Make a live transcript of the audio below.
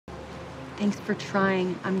Thanks for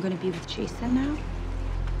trying. I'm gonna be with Jason now.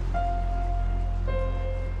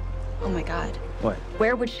 Oh my God. What?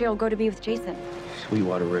 Where would Cheryl go to be with Jason?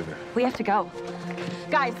 Sweetwater River. We have to go.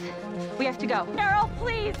 Guys, we have to go. Cheryl,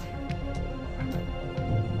 please!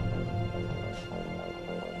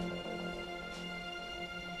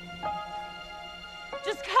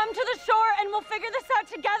 Just come to the shore and we'll figure this out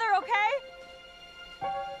together, okay?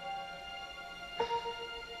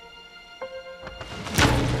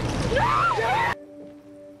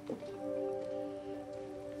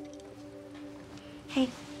 Hey.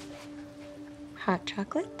 Hot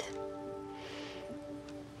chocolate?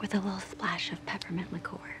 With a little splash of peppermint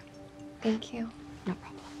liqueur. Thank you. No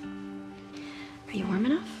problem. Are you warm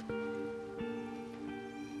enough?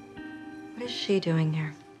 What is she doing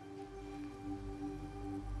here?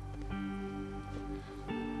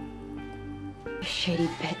 Shady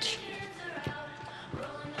bitch.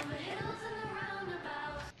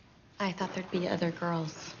 I thought there'd be other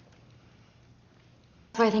girls.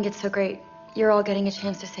 That's why I think it's so great. You're all getting a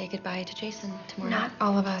chance to say goodbye to Jason tomorrow. Not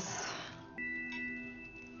all of us.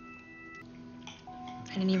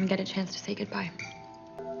 I didn't even get a chance to say goodbye.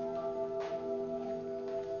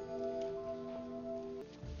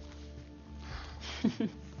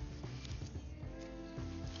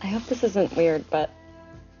 I hope this isn't weird, but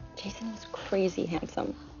Jason was crazy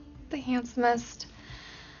handsome. The handsomest.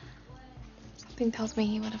 Something tells me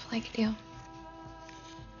he would have liked you.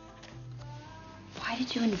 Why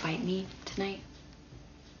did you invite me tonight?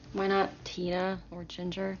 Why not Tina or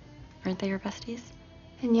Ginger? Aren't they your besties?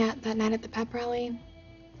 And yet, that night at the pep rally,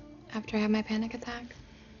 after I had my panic attack,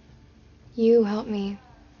 you helped me.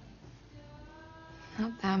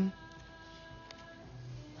 Not them.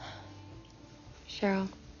 Cheryl,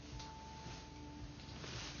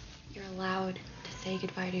 you're allowed to say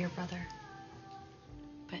goodbye to your brother.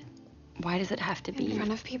 But why does it have to be in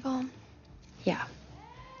front of people? Yeah.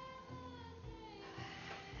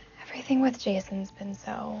 Everything with Jason's been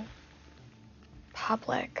so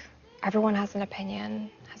public. Everyone has an opinion,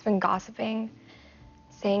 has been gossiping,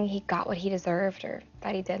 saying he got what he deserved or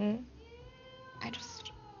that he didn't.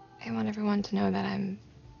 I want everyone to know that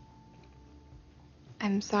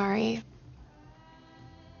I'm sorry.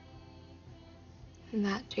 And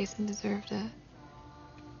that Jason deserved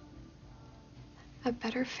a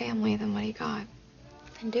better family than what he got.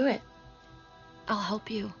 Then do it. I'll help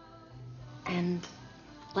you. And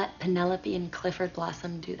let Penelope and Clifford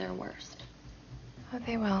Blossom do their worst. Oh,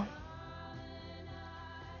 they will.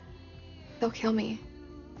 They'll kill me.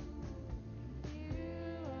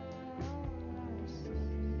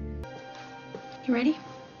 You ready?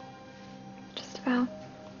 Just about.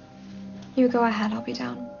 You go ahead, I'll be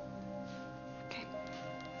down. Okay.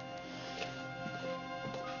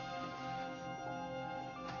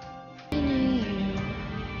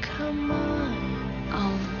 Come on.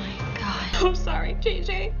 Oh my God. I'm sorry,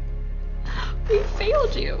 JJ. We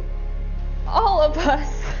failed you. All of us.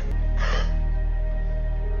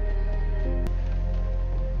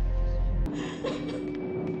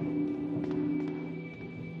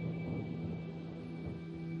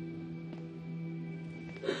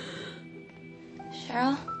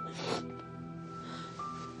 Cheryl?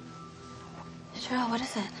 Cheryl, what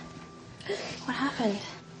is it? What happened?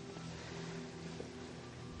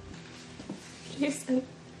 He's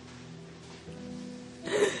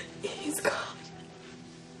gone.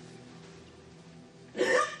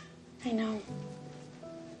 I know.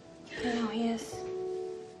 I know he is.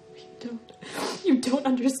 You don't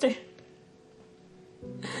understand.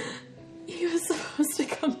 He was supposed to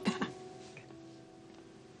come back.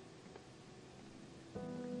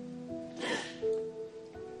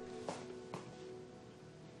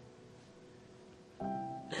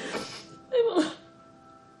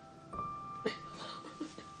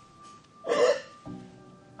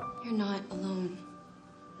 You're not alone.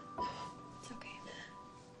 It's okay.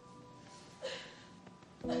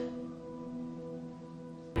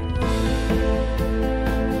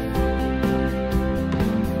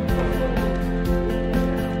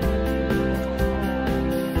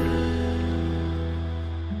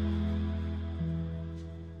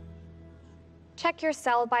 Check your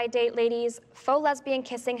sell-by date, ladies. Faux lesbian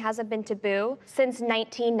kissing hasn't been taboo since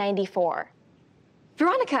 1994.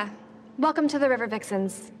 Veronica, welcome to the River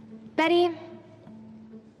Vixens. Betty,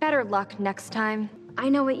 better luck next time. I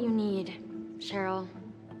know what you need, Cheryl,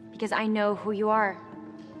 because I know who you are.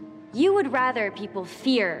 You would rather people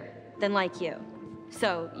fear than like you.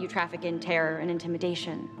 So you traffic in terror and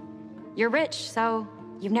intimidation. You're rich, so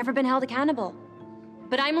you've never been held accountable.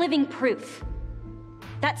 But I'm living proof.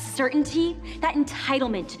 That certainty, that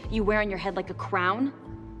entitlement you wear on your head like a crown,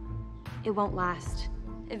 it won't last.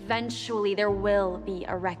 Eventually, there will be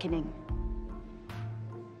a reckoning.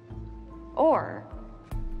 Or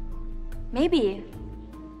maybe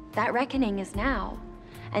that reckoning is now,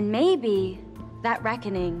 and maybe that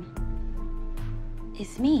reckoning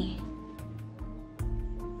is me.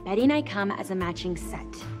 Betty and I come as a matching set.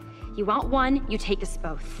 You want one, you take us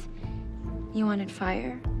both. You wanted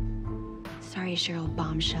fire? Sorry, Cheryl,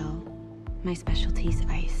 bombshell. My specialty's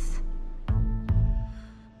ice.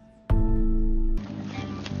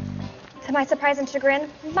 To my surprise and chagrin,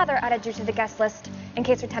 Mother added you to the guest list in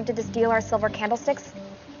case you're tempted to steal our silver candlesticks.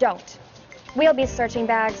 Don't. We'll be searching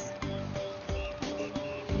bags.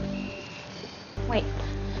 Wait.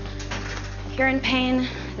 If you're in pain,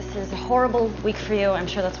 this is a horrible week for you. I'm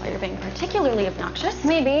sure that's why you're being particularly obnoxious.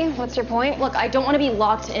 Maybe. What's your point? Look, I don't want to be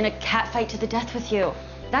locked in a catfight to the death with you.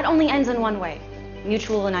 That only ends in one way.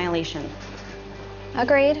 Mutual annihilation.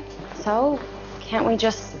 Agreed. So, can't we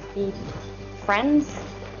just be friends?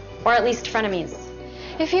 Or at least frenemies?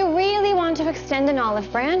 If you really want to extend an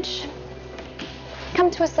olive branch,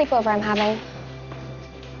 come to a sleepover I'm having.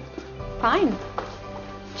 Fine.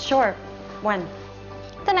 Sure. When?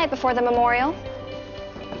 The night before the memorial.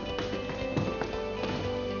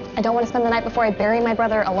 I don't want to spend the night before I bury my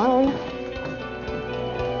brother alone.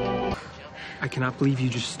 I cannot believe you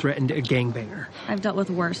just threatened a gangbanger. I've dealt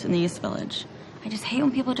with worse in the East Village. I just hate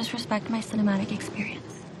when people disrespect my cinematic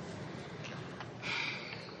experience.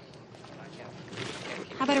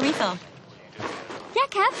 How about a refill? Yeah,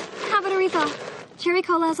 Kev. How about a refill? Cherry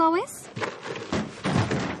cola as always?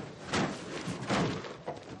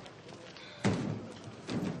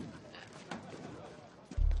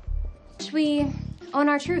 Should we own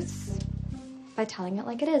our truths by telling it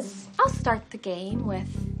like it is? I'll start the game with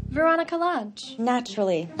Veronica Lodge.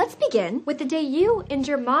 Naturally. Let's begin with the day you and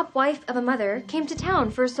your mob wife of a mother came to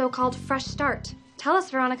town for a so-called fresh start. Tell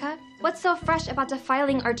us, Veronica, what's so fresh about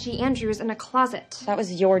defiling Archie Andrews in a closet? That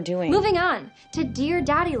was your doing. Moving on to Dear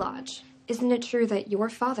Daddy Lodge. Isn't it true that your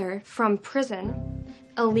father, from prison,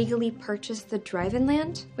 illegally purchased the drive-in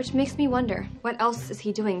land? Which makes me wonder, what else is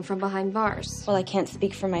he doing from behind bars? Well, I can't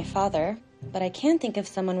speak for my father, but I can think of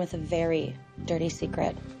someone with a very dirty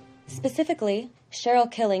secret. Specifically, Cheryl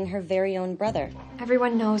killing her very own brother.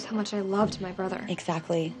 Everyone knows how much I loved my brother.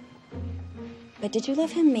 Exactly. But did you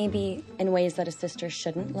love him maybe in ways that a sister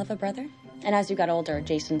shouldn't love a brother? And as you got older,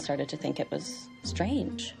 Jason started to think it was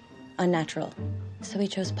strange, unnatural. So he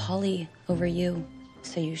chose Polly over you.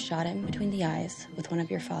 So you shot him between the eyes with one of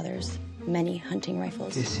your father's many hunting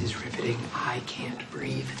rifles. This is riveting. I can't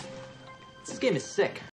breathe. This game is sick.